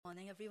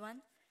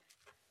everyone.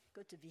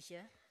 Good to be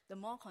here. The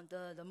more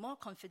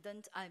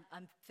confident,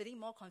 I'm feeling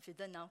more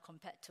confident now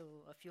compared to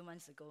a few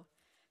months ago.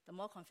 The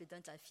more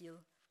confident I feel,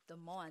 the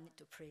more I need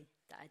to pray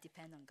that I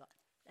depend on God.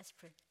 Let's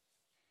pray.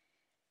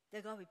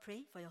 Dear God, we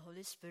pray for your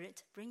Holy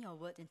Spirit. Bring your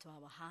word into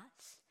our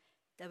hearts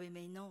that we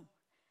may know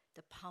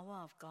the power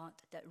of God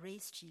that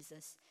raised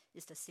Jesus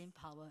is the same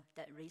power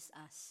that raised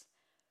us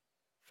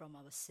from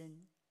our sin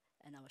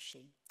and our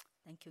shame.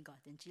 Thank you, God.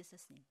 In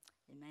Jesus' name,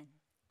 amen.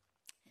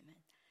 Amen.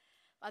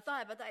 I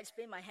thought I better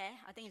explain my hair.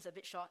 I think it's a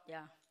bit short,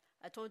 yeah.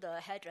 I told the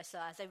hairdresser,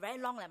 I said, very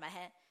long like my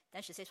hair.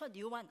 Then she says, what do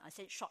you want? I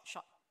said, short.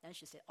 Then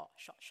she said,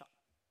 short.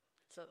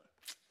 So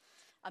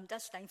I'm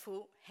just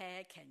thankful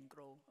hair can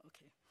grow.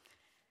 Okay.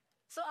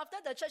 So after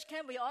the church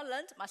camp, we all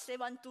learned, must say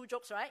 1-2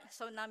 jokes, right?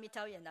 So now let me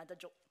tell you another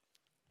joke.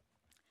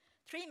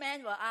 3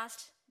 men were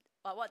asked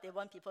what they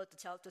want people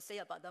to say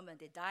about them when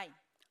they die.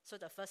 So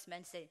the first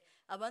man said,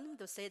 I want them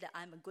to say that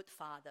I'm a good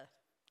father.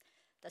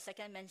 The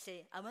second man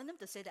said, I want them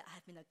to say that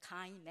I've been a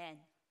kind man.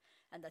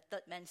 And the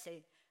third man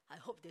said, I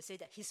hope they say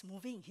that he's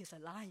moving, he's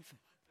alive.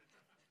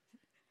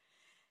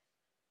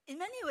 In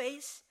many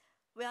ways,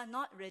 we are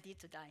not ready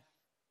to die.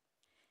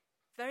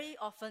 Very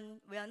often,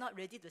 we are not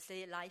ready to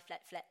say lie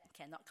flat,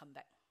 cannot come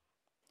back.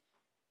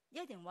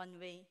 Yet in one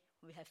way,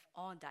 we have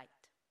all died.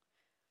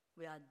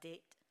 We are dead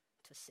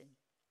to sin.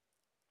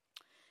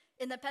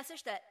 In the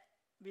passage that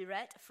we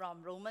read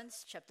from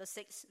Romans chapter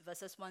 6,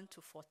 verses 1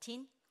 to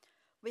 14,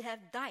 we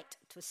have died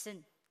to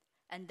sin,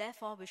 and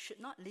therefore we should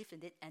not live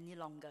in it any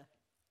longer.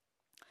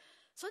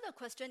 So the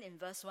question in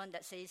verse 1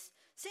 that says,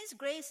 since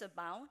grace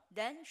abounds,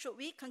 then should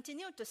we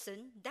continue to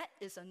sin? That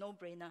is a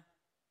no-brainer.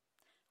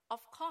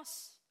 Of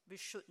course, we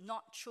should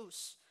not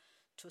choose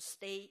to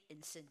stay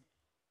in sin.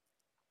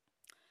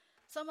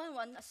 Someone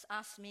once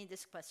asked me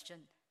this question,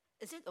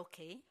 is it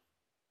okay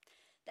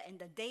that in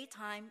the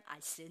daytime I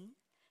sin,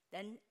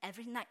 then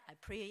every night I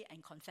pray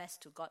and confess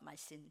to God my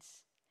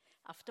sins?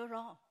 After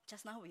all,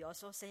 just now we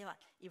also say what?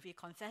 If we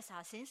confess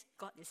our sins,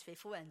 God is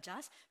faithful and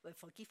just, will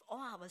forgive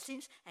all our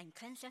sins and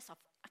cleanse us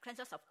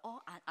of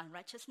all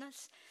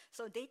unrighteousness.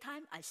 So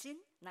daytime I sin,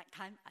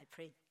 nighttime I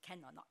pray. Can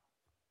or not?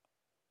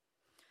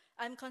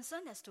 I'm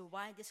concerned as to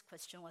why this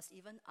question was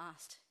even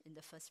asked in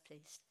the first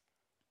place.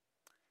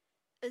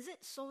 Is it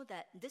so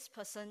that this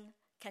person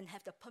can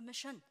have the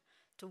permission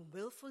to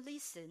willfully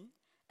sin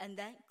and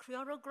then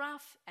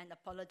choreograph an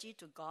apology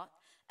to God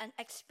and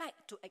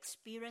expect to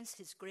experience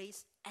His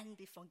grace and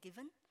be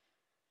forgiven?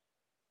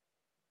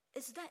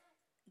 Is that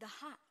the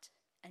heart?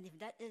 And if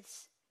that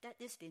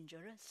is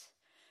dangerous.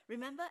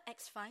 Remember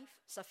Acts 5,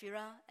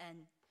 Sapphira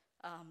and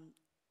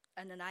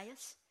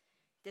Ananias?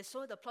 They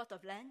sold the plot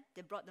of land,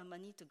 they brought the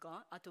money to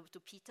God, to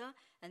Peter,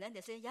 and then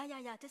they say, yeah,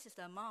 this is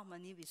the amount of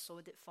money we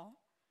sold it for.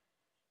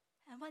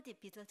 And what did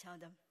Peter tell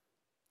them?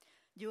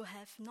 You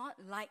have not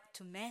lied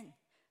to men,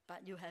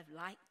 but you have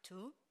lied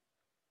to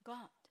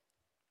God.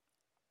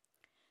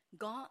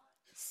 God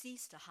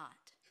sees the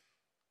heart.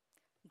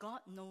 God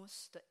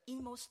knows the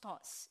inmost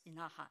thoughts in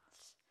our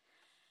hearts.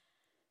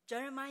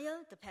 Jeremiah,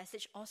 the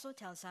passage also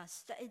tells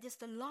us that it is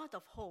the Lord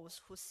of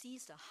hosts who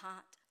sees the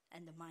heart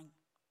and the mind.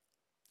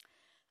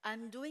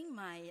 I'm doing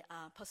my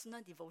personal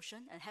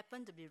devotion and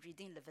happen to be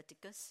reading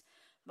Leviticus.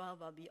 Well,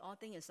 we all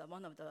think it's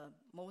one of the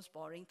most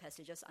boring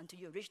passages until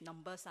you reach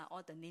Numbers,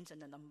 all the names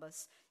and the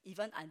numbers.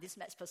 Even this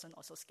maths person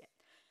also scared.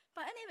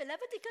 But anyway,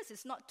 Leviticus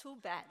is not too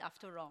bad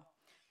after all.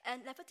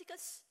 And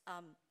Leviticus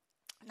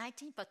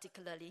 19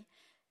 particularly,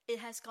 it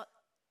has got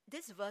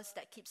this verse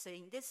that keeps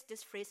saying,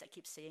 this phrase that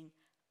keeps saying,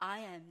 I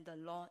am the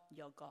Lord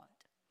your God.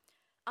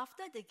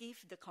 After they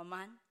give the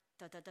command,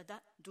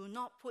 do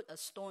not put a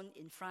stone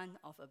in front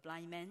of a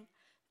blind man,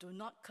 do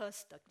not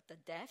curse the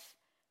deaf,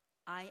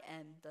 I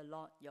am the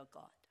Lord your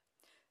God.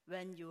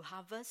 When you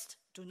harvest,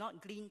 do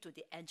not glean to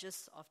the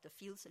edges of the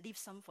fields, leave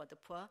some for the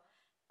poor,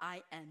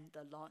 I am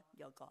the Lord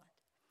your God.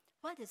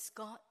 What is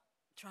God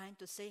trying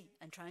to say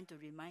and trying to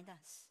remind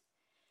us?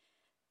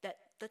 That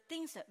the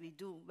things that we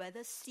do,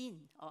 whether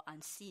seen or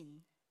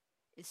unseen,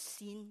 is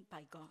seen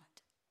by God.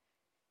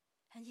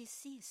 And He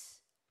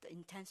sees the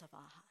intents of our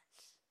hearts.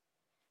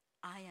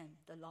 I am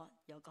the Lord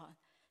your God.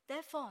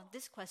 Therefore,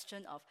 this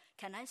question of,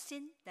 can I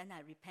sin, then I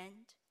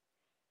repent,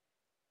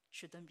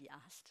 shouldn't be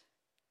asked.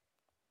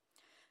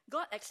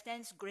 God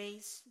extends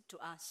grace to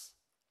us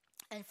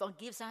and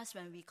forgives us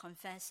when we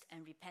confess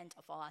and repent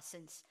of all our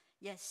sins.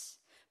 Yes,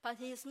 but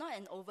He is not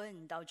an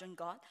overindulgent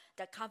God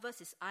that covers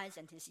His eyes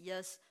and His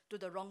ears to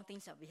the wrong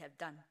things that we have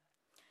done.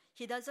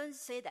 He doesn't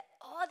say that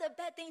all the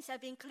bad things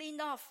have been cleaned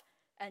off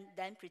and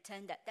then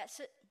pretend that that's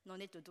it, no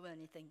need to do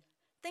anything.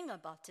 Think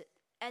about it.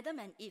 Adam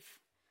and Eve,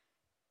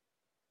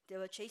 they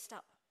were chased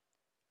out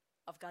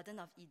of Garden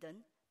of Eden,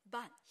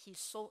 but He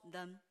sold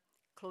them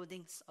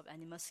clothing of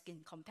animal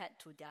skin compared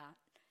to their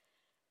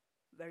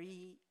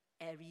very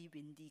airy,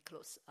 windy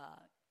clothes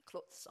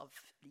of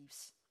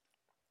leaves.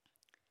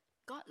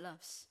 God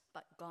loves,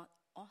 but God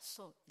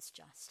also is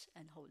just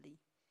and holy.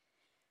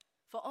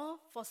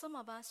 For some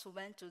of us who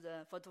went to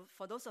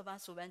for those of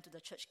us who went to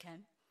the church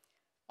camp,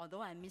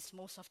 although I missed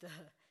most of the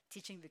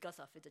teaching because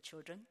of the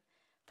children,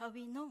 but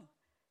we know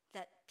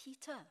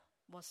Peter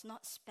was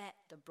not spared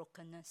the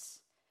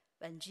brokenness.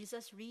 When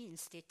Jesus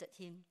reinstated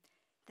him,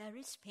 there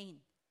is pain,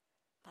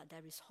 but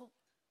there is hope.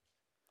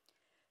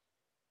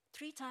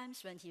 3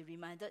 times when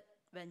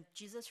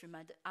Jesus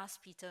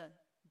asked Peter,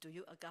 do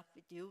you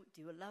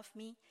love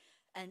me?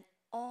 And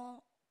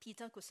all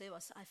Peter could say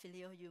was, I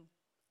phileo you.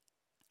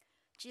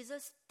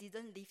 Jesus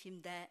didn't leave him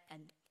there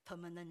and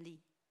permanently.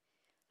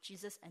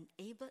 Jesus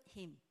enabled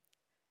him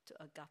to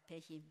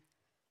agape him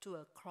to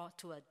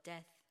a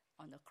death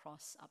on the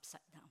cross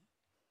upside down.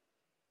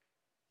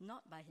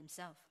 Not by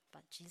himself,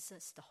 but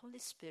Jesus, the Holy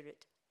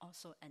Spirit,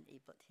 also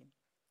enabled him.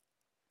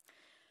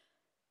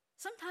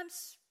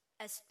 Sometimes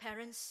as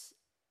parents,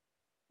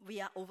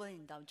 we are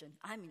overindulgent.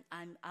 I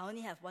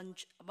only have one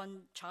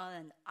child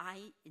and I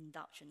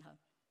indulge in her.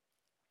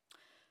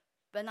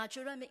 When our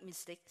children make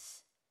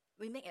mistakes,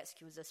 we make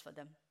excuses for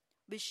them.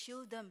 We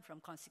shield them from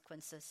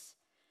consequences.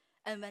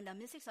 And when the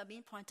mistakes are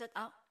being pointed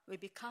out, we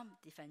become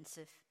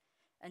defensive.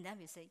 And then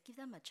we say, give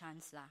them a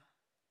chance lah.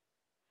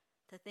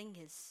 The thing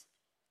is,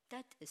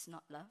 that is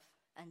not love,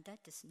 and that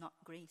is not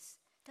grace.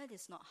 That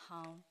is not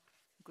how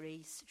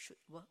grace should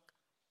work.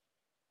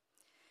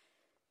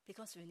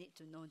 Because we need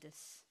to know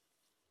this.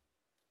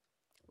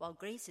 While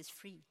grace is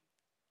free,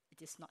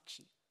 it is not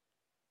cheap.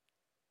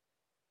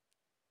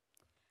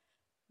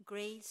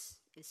 Grace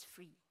is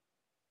free.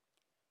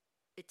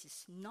 It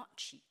is not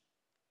cheap.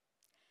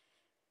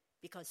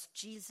 Because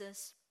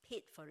Jesus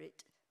paid for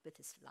it with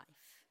his life.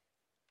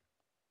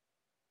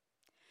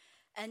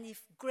 And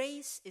if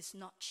grace is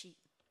not cheap,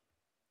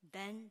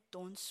 then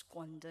don't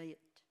squander it.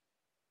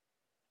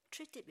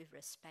 Treat it with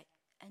respect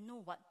and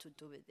know what to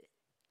do with it.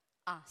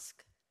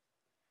 Ask.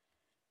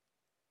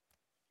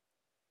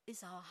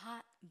 Is our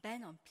heart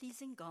bent on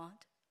pleasing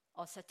God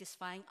or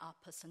satisfying our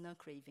personal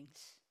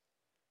cravings?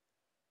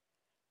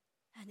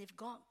 And if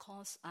God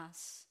calls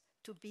us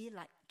to be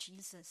like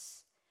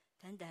Jesus,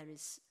 then there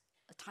is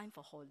a time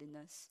for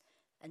holiness,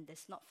 and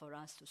that's not for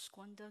us to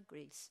squander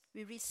grace.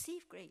 We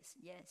receive grace,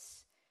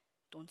 yes.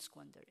 Don't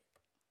squander it.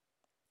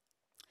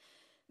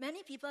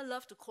 Many people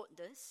love to quote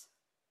this.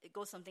 It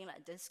goes something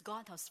like this.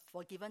 God has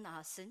forgiven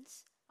our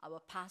sins, our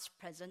past,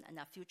 present, and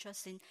our future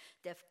sin.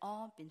 They've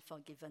all been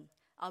forgiven.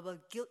 Our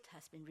guilt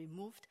has been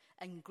removed,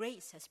 and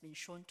grace has been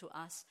shown to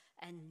us.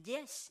 And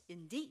yes,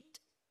 indeed,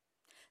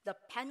 the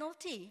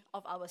penalty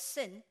of our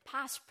sin,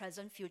 past,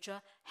 present,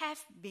 future,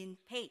 have been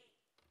paid.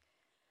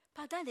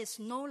 But that is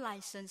no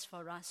license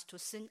for us to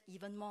sin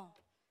even more.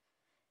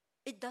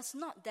 It does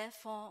not,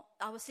 therefore,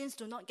 our sins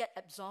do not get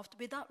absolved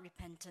without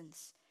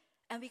repentance.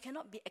 And we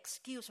cannot be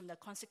excused from the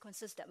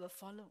consequences that will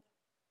follow.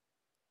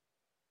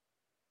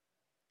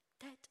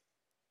 That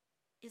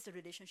is the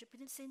relationship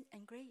between sin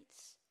and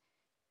grace.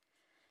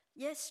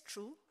 Yes,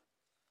 true.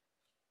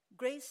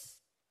 Grace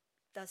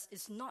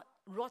is not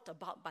wrought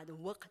about by the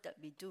work that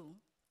we do.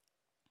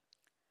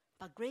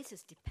 But grace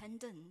is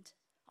dependent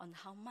on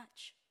how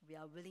much we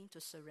are willing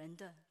to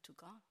surrender to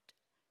God.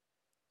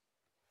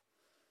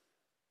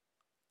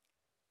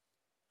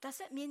 Does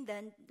that mean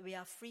then we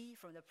are free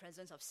from the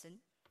presence of sin?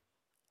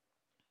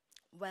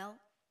 Well,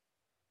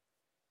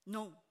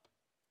 no,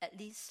 at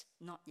least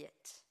not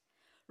yet.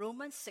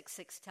 Romans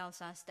 6:6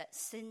 tells us that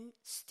sin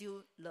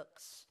still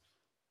lurks.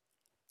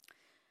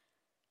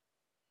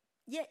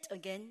 Yet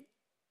again,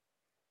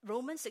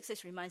 Romans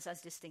 6:6 reminds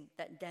us this thing,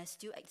 that there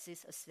still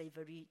exists a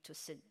slavery to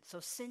sin. So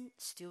sin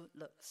still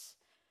lurks.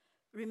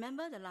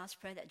 Remember the last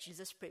prayer that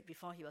Jesus prayed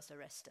before he was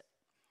arrested.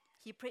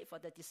 He prayed for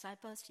the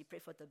disciples, he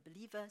prayed for the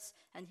believers,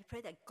 and he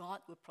prayed that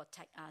God would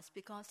protect us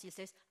because he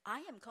says, I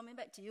am coming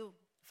back to you,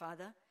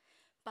 Father.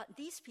 But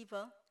these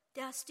people,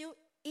 they are still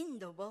in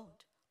the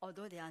world,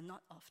 although they are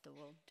not of the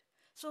world.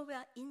 So we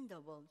are in the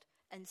world,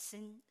 and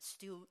sin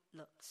still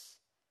lurks.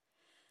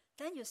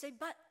 Then you say,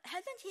 but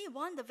hadn't he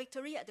won the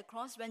victory at the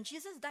cross? When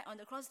Jesus died on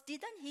the cross,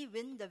 didn't he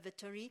win the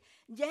victory?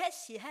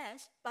 Yes, he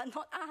has, but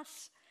not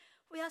us.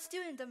 We are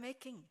still in the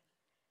making.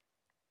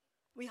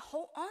 We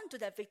hold on to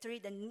that victory,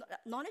 the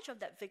knowledge of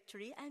that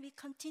victory, and we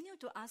continue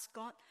to ask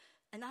God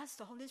and ask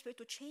the Holy Spirit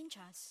to change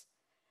us.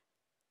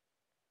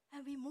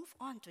 And we move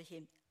on to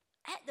him.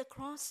 At the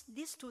cross,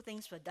 these 2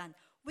 things were done.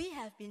 We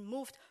have been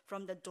moved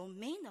from the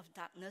domain of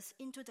darkness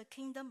into the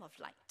kingdom of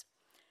light.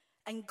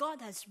 And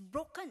God has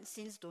broken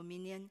sin's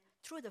dominion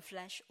through the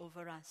flesh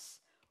over us.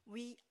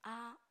 We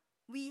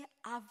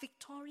are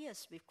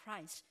victorious with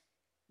Christ,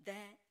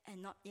 there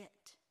and not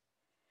yet.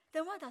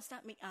 Then what does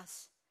that make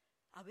us?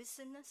 Are we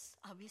sinners?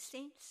 Are we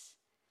saints?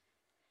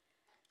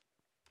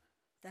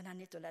 Then I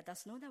need to let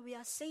us know that we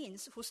are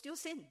saints who still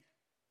sin.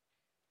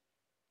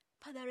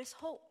 But there is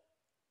hope.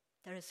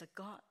 There is a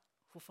God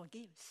who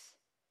forgives.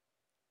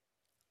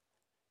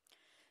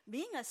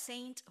 Being a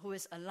saint who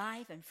is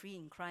alive and free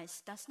in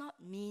Christ does not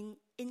mean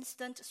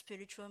instant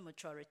spiritual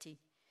maturity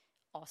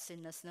or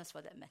sinlessness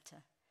for that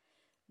matter.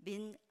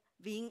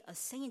 Being a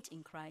saint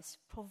in Christ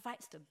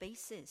provides the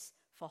basis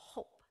for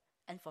hope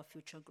and for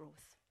future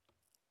growth.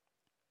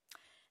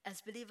 As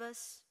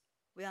believers,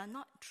 we are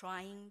not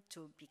trying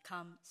to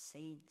become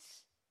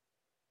saints.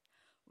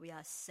 We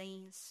are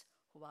saints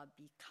who are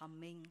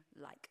becoming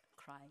like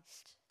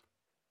Christ.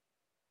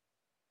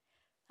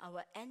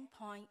 Our end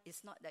point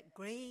is not that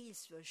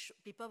grace,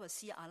 people will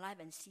see our life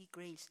and see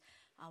grace.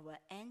 Our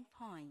end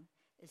point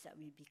is that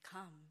we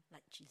become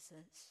like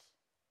Jesus.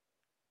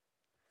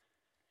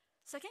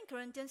 2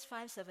 Corinthians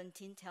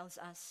 5:17 tells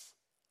us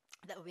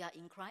that we are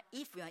in Christ.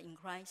 If we are in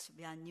Christ,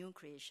 we are new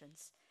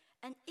creations.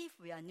 And if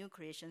we are new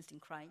creations in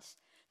Christ,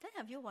 then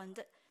have you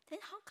wondered, then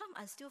how come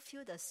I still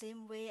feel the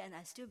same way and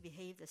I still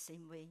behave the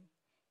same way?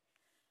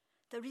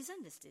 The reason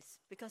is this,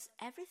 because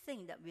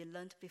everything that we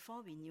learned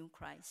before we knew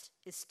Christ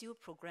is still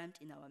programmed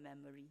in our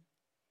memory.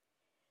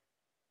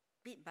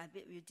 Bit by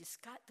bit, we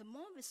discard. The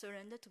more we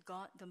surrender to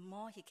God, the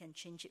more He can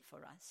change it for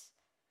us.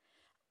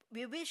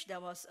 We wish there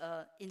was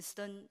an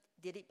instant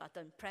delete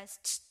button. Press,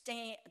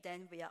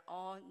 then we are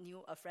all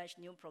new, a fresh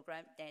new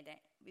program.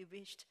 We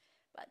wished,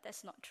 but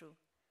that's not true.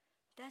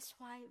 That's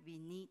why we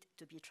need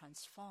to be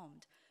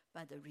transformed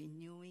by the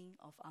renewing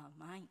of our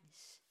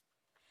minds.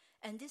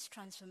 And this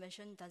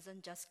transformation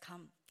doesn't just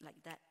come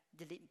like that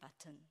delete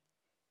button.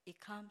 It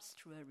comes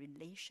through a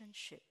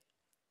relationship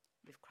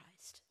with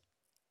Christ.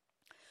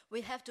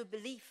 We have to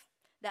believe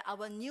that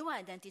our new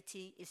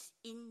identity is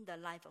in the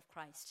life of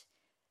Christ,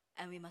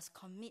 and we must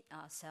commit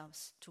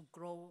ourselves to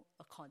grow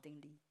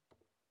accordingly.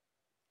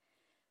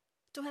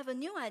 To have a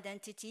new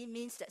identity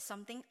means that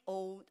something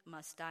old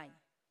must die.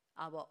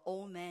 Our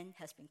old man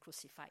has been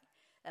crucified.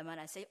 And when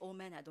I say old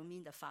man, I don't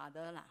mean the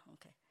father lah.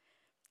 Okay.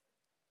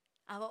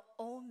 Our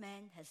old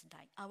man has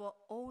died. Our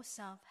old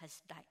self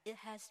has died. It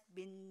has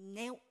been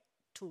nailed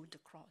to the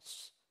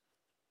cross,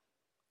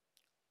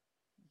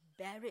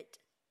 buried.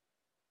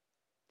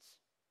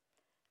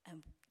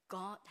 And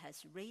God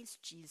has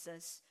raised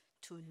Jesus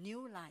to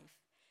new life,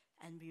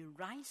 and we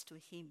rise to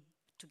Him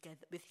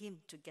together, with Him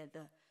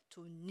together,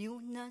 to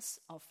newness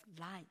of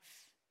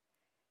life.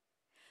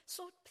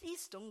 So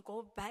please don't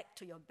go back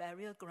to your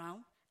burial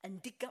ground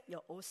and dig up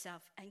your old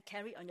self and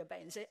carry it on your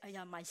back and say,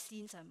 my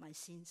sins are my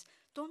sins.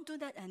 Don't do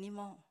that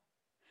anymore.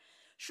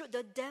 Should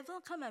the devil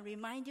come and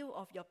remind you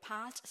of your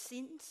past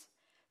sins,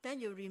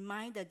 then you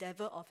remind the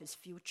devil of his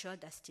future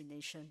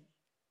destination.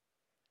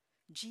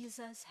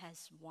 Jesus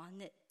has won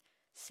it.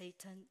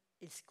 Satan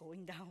is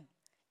going down.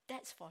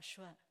 That's for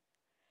sure.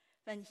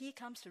 When he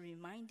comes to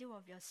remind you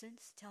of your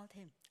sins, tell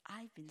him,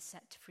 I've been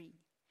set free.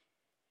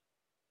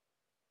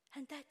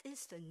 And that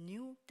is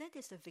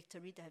the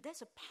victory there.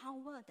 That's a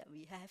power that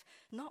we have.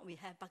 Not we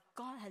have, but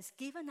God has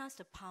given us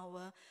the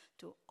power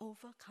to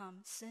overcome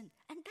sin.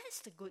 And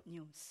that's the good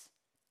news.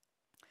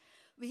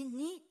 We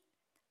need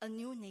a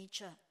new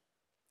nature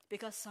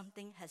because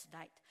something has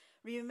died.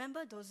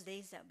 Remember those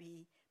days that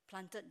we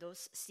planted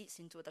those seeds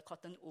into the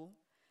cotton wool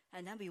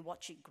and then we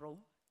watch it grow?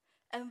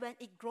 And when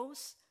it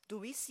grows, do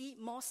we see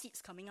more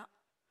seeds coming up?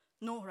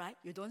 No, right?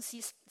 You don't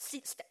see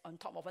seeds on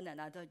top of one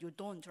another. You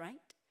don't, right?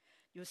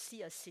 You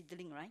see a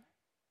seedling, right?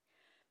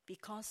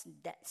 Because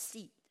that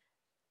seed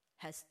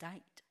has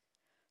died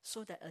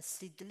so that a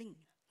seedling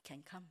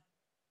can come.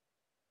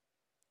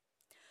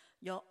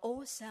 Your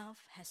old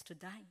self has to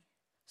die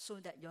so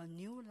that your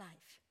new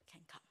life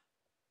can come.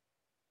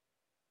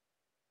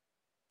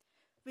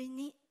 We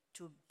need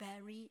to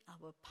bury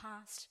our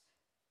past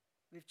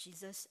with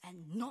Jesus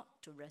and not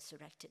to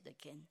resurrect it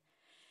again.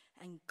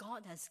 And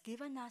God has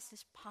given us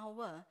this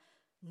power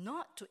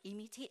not to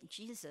imitate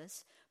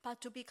Jesus,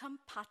 but to become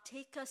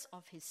partakers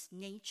of His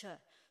nature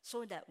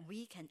so that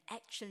we can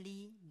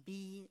actually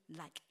be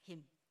like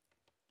Him.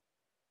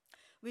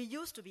 We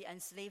used to be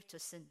enslaved to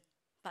sin,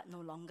 but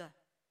no longer,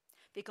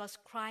 because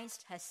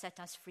Christ has set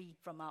us free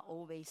from our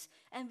old ways,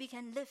 and we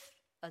can live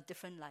a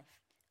different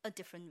life, a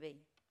different way.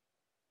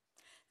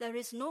 There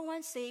is no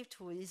one saved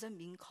who isn't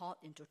being called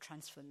into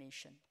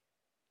transformation.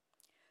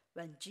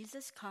 When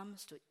Jesus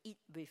comes to eat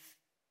with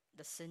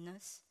the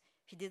sinners,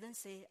 He didn't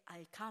say,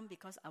 I come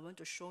because I want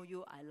to show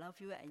you I love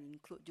you and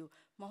include you.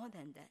 More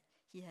than that,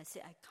 He has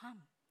said, I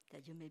come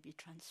that you may be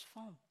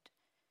transformed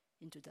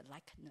into the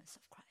likeness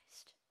of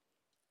Christ.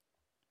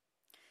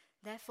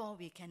 Therefore,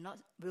 we cannot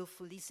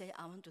willfully say,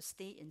 I want to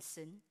stay in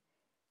sin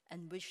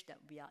and wish that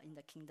we are in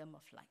the kingdom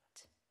of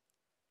light.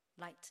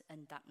 Light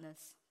and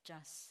darkness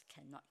just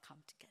cannot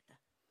come together.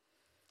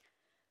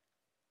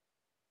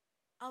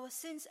 Our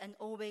sins and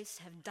old ways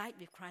have died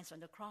with Christ on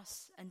the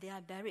cross, and they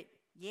are buried.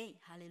 Yay,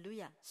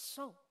 hallelujah.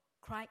 So,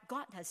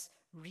 God has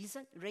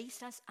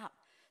raised us up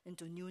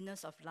into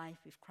newness of life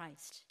with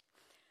Christ.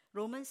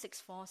 Romans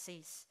 6:4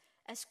 says,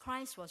 as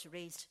Christ was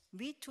raised,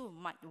 we too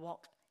might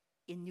walk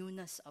in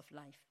newness of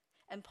life.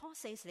 And Paul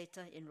says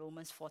later in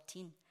Romans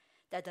 14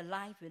 that the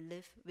life we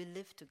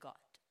live to God.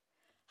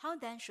 How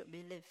then should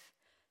we live?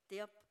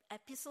 The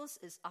epistles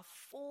are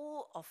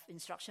full of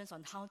instructions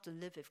on how to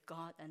live with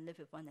God and live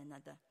with one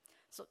another.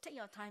 So take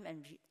your time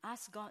and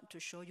ask God to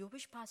show you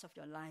which parts of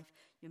your life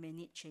you may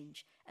need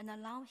change, and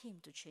allow Him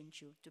to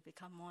change you to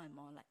become more and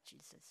more like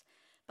Jesus.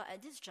 But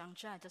at this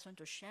juncture, I just want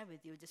to share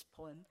with you this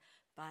poem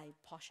by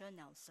Portia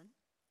Nelson.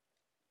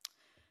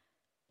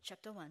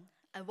 Chapter 1,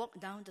 I walk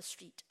down the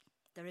street.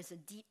 There is a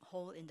deep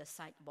hole in the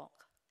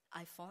sidewalk.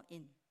 I fall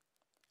in.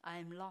 I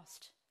am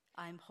lost.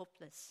 I am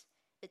hopeless.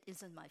 It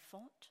isn't my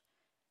fault.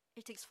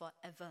 It takes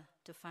forever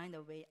to find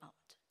a way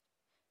out.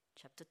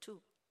 Chapter 2.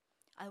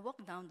 I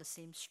walk down the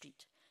same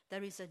street.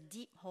 There is a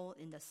deep hole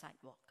in the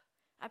sidewalk.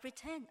 I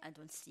pretend I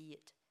don't see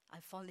it. I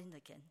fall in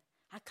again.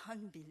 I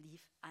can't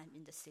believe I'm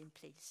in the same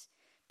place.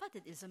 But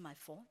it isn't my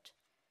fault.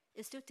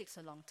 It still takes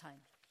a long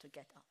time to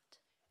get out.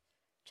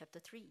 Chapter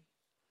 3.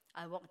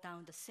 I walk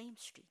down the same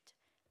street.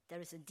 There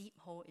is a deep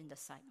hole in the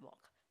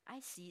sidewalk. I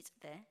see it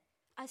there.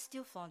 I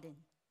still fall in.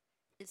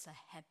 It's a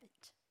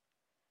habit.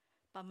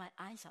 But my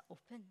eyes are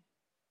open.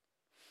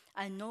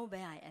 I know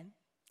where I am.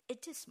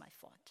 It is my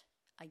fault.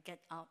 I get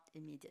out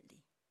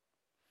immediately.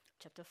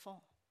 Chapter 4.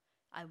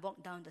 I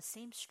walk down the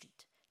same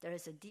street. There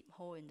is a deep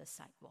hole in the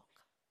sidewalk.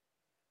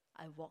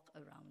 I walk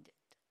around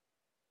it.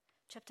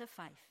 Chapter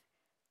 5.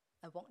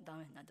 I walk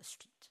down another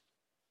street.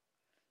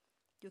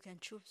 You can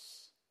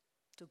choose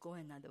to go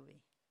another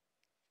way.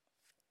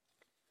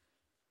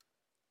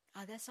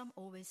 Are there some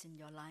old ways in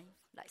your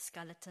life, like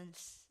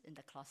skeletons in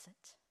the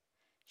closet?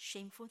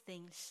 Shameful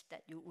things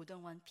that you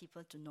wouldn't want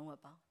people to know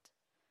about?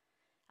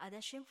 Are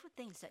there shameful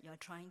things that you're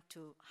trying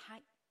to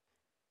hide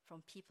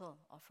from people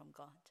or from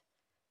God?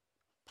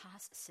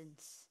 Past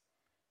sins,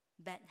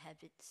 bad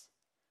habits,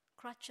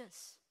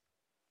 crutches,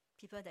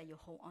 people that you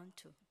hold on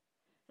to,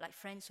 like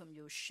friends whom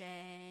you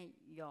share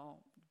your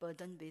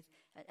burden with,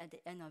 and at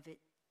the end of it,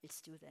 it's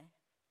still there.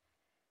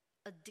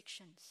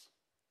 Addictions.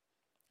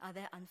 Are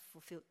there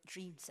unfulfilled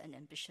dreams and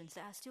ambitions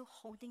that are still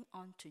holding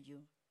on to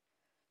you?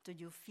 Do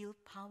you feel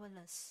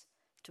powerless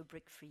to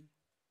break free?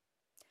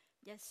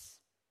 Yes,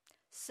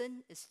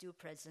 sin is still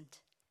present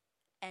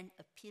and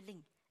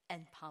appealing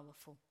and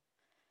powerful.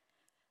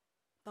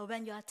 But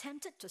when you are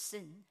tempted to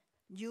sin,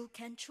 you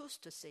can choose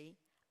to say,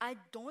 I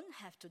don't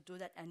have to do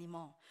that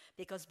anymore,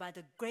 because by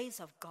the grace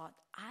of God,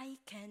 I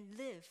can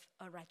live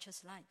a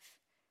righteous life.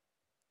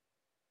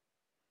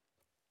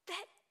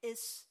 That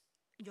is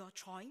your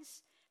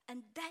choice,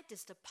 and that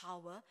is the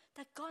power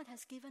that God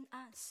has given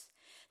us.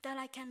 That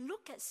I can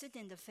look at sin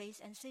in the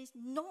face and say,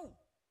 no,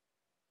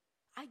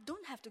 I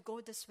don't have to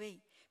go this way,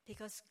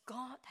 because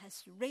God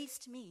has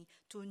raised me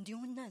to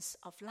newness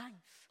of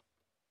life.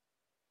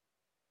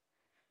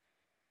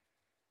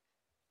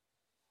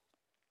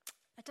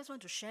 I just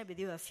want to share with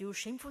you a few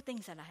shameful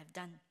things that I have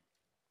done.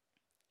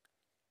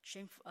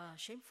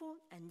 Shameful,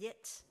 and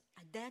yet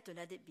I dare to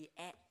let it be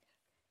aired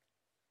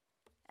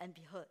and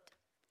be heard,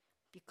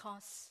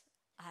 because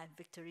I have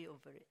victory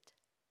over it.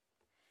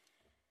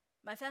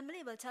 My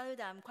family will tell you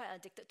that I'm quite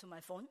addicted to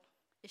my phone.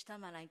 Each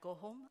time when I go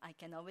home, I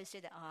can always say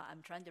that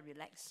I'm trying to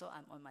relax, so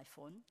I'm on my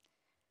phone.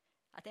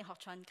 I think Hock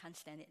Chuan can't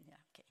stand it. Yeah,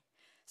 okay.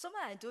 So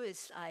what I do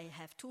is I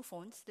have two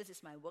phones. This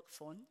is my work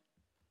phone.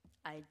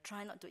 I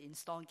try not to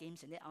install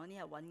games in it. I only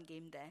have one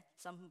game there,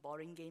 some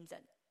boring games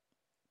that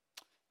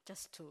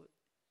just to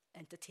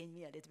entertain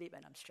me a little bit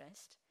when I'm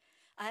stressed.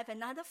 I have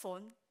another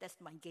phone,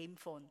 that's my game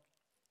phone.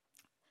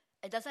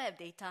 It doesn't have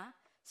data,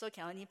 so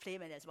can only play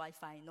when there's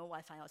Wi-Fi. No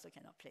Wi-Fi also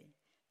cannot play.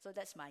 So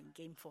that's my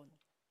game phone.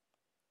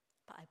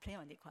 But I play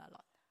on it quite a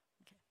lot.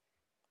 Okay.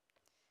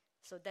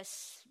 So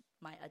that's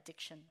my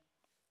addiction.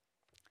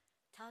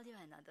 Tell you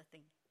another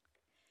thing.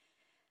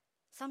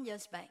 Some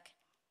years back,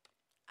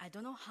 I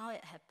don't know how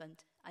it happened,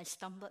 I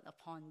stumbled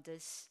upon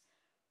this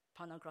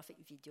pornographic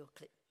video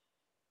clip.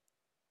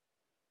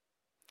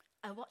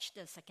 I watched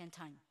it a second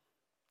time.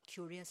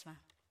 Curious, ma.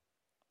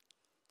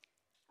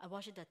 I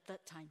watched it the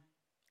third time.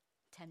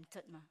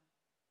 Tempted, ma.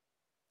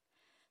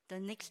 The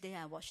next day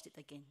I watched it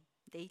again.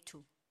 Day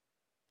 2.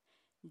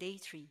 Day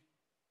 3.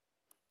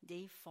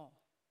 Day 4.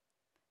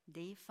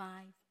 Day 5.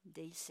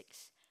 Day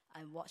 6.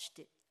 I watched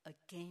it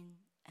again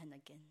and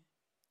again.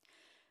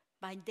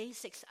 By day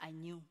 6, I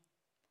knew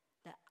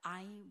that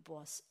I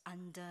was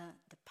under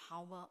the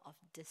power of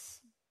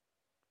this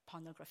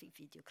pornographic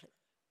video clip.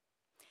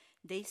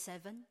 Day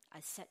 7,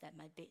 I sat at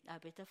my bed. I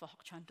waited for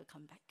Hock Chuan to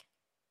come back.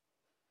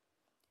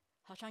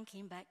 Hock Chuan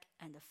came back,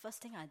 and the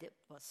first thing I did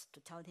was to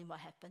tell him what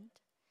happened.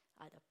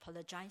 I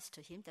apologized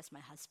to him, that's my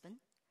husband.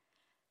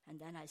 And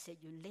then I said,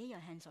 you lay your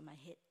hands on my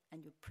head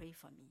and you pray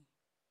for me.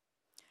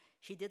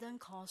 He didn't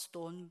call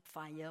stone,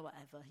 fire,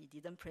 whatever. He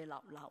didn't pray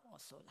loud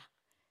also.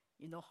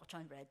 You know, Hock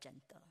Chuan very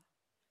gentle.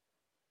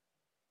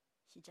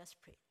 He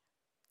just prayed.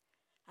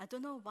 I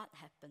don't know what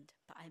happened,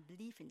 but I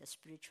believe in the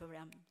spiritual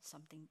realm,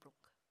 something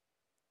broke.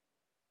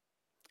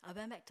 I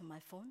went back to my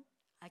phone.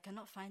 I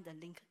cannot find the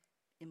link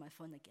in my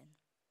phone again.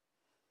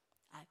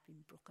 I've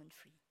been broken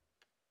free.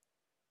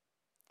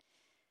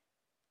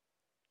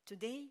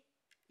 Today,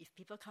 if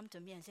people come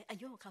to me and say,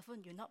 Ayo,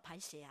 Kafun, you're not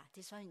paiseh,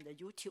 this one in the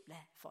YouTube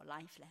for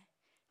life,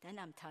 then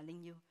I'm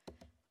telling you,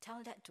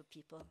 tell that to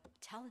people.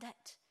 Tell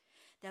that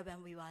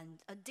when we were in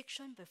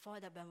addiction before,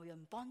 that when we were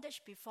in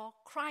bondage before,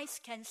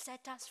 Christ can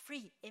set us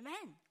free.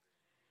 Amen.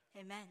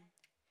 Amen.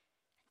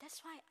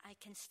 That's why I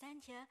can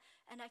stand here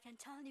and I can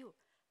tell you,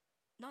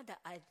 not that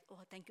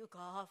thank you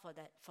God for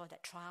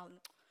that trial.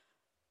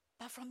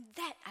 But from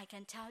that, I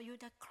can tell you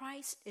that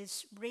Christ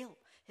is real.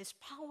 His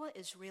power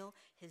is real.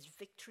 His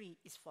victory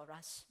is for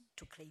us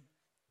to claim.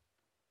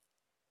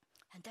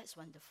 And that's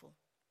wonderful.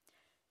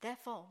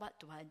 Therefore, what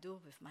do I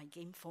do with my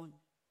game phone?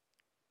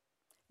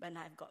 When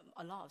I've got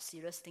a lot of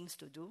serious things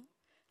to do,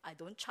 I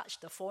don't charge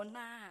the phone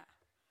lah.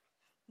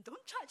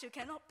 Don't charge, you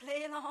cannot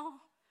play lor.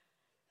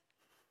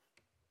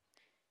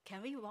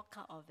 Can we walk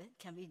out of it?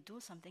 Can we do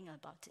something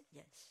about it?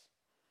 Yes.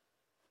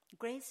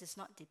 Grace is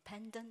not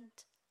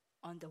dependent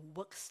on the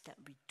works that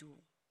we do.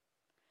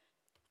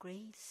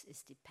 Grace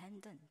is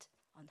dependent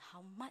on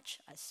how much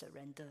I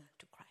surrender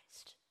to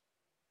Christ.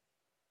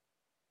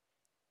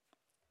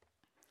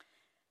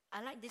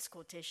 I like this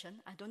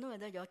quotation. I don't know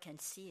whether you all can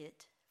see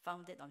it.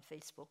 Found it on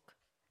Facebook.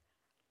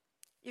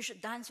 You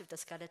should dance with the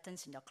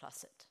skeletons in your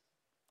closet.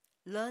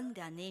 Learn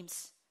their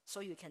names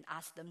so you can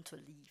ask them to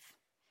leave.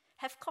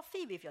 Have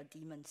coffee with your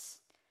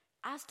demons.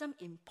 Ask them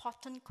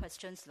important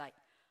questions like,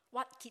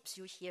 what keeps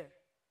you here?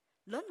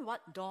 Learn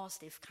what doors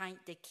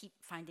they keep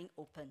finding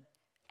open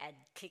and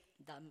kick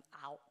them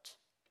out.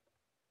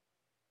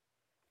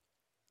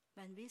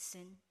 When we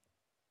sin,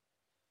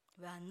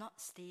 we are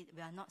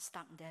not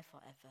stuck there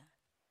forever.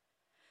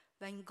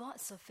 When God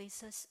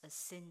surfaces a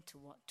sin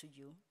to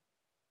you,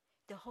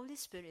 the Holy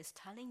Spirit is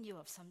telling you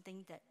of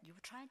something that you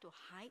try to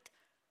hide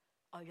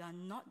or you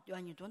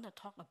don't want to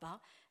talk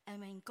about, and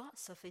when God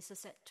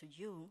surfaces it to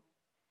you,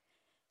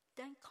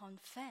 then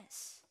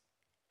confess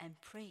and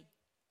pray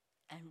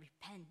and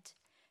repent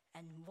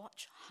and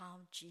watch how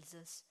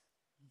Jesus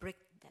break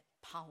that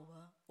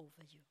power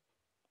over you.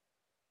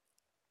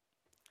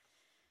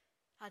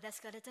 Are there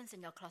skeletons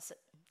in your closet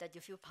that you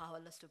feel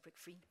powerless to break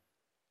free?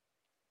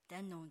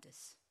 Then know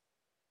this.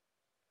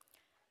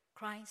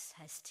 Christ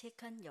has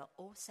taken your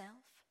old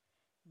self,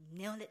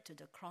 nailed it to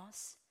the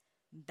cross,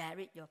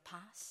 buried your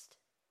past,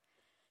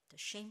 the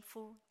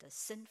shameful, the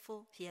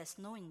sinful. He has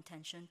no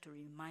intention to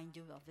remind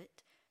you of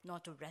it, nor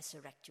to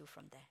resurrect you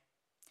from there.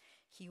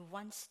 He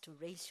wants to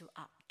raise you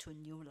up to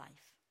new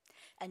life.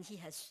 And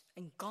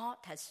God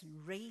has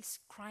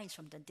raised Christ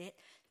from the dead,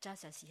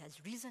 just as He has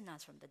risen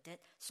us from the dead,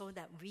 so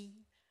that we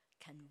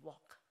can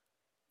walk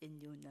in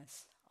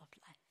newness of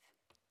life.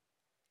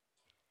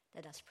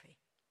 Let us pray.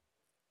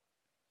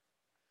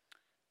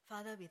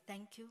 Father, we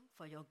thank you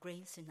for your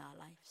grace in our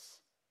lives.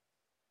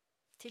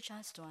 Teach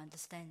us to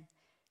understand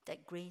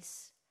that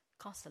grace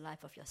cost the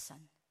life of your Son.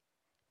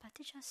 But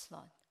teach us,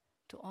 Lord,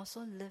 to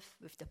also live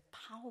with the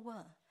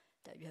power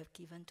that you have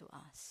given to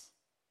us.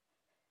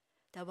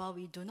 That while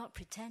we do not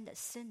pretend that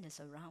sin is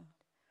around,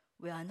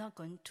 we are not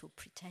going to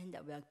pretend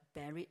that we are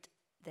buried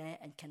there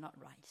and cannot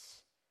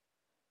rise.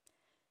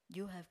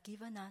 You have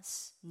given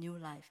us new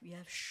life. You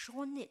have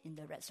shown it in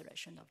the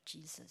resurrection of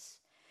Jesus.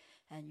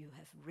 And you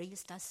have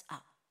raised us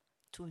up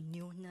to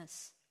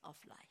newness of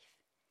life.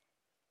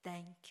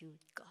 Thank you,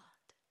 God.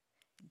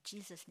 In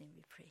Jesus' name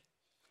we pray.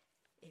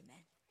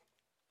 Amen.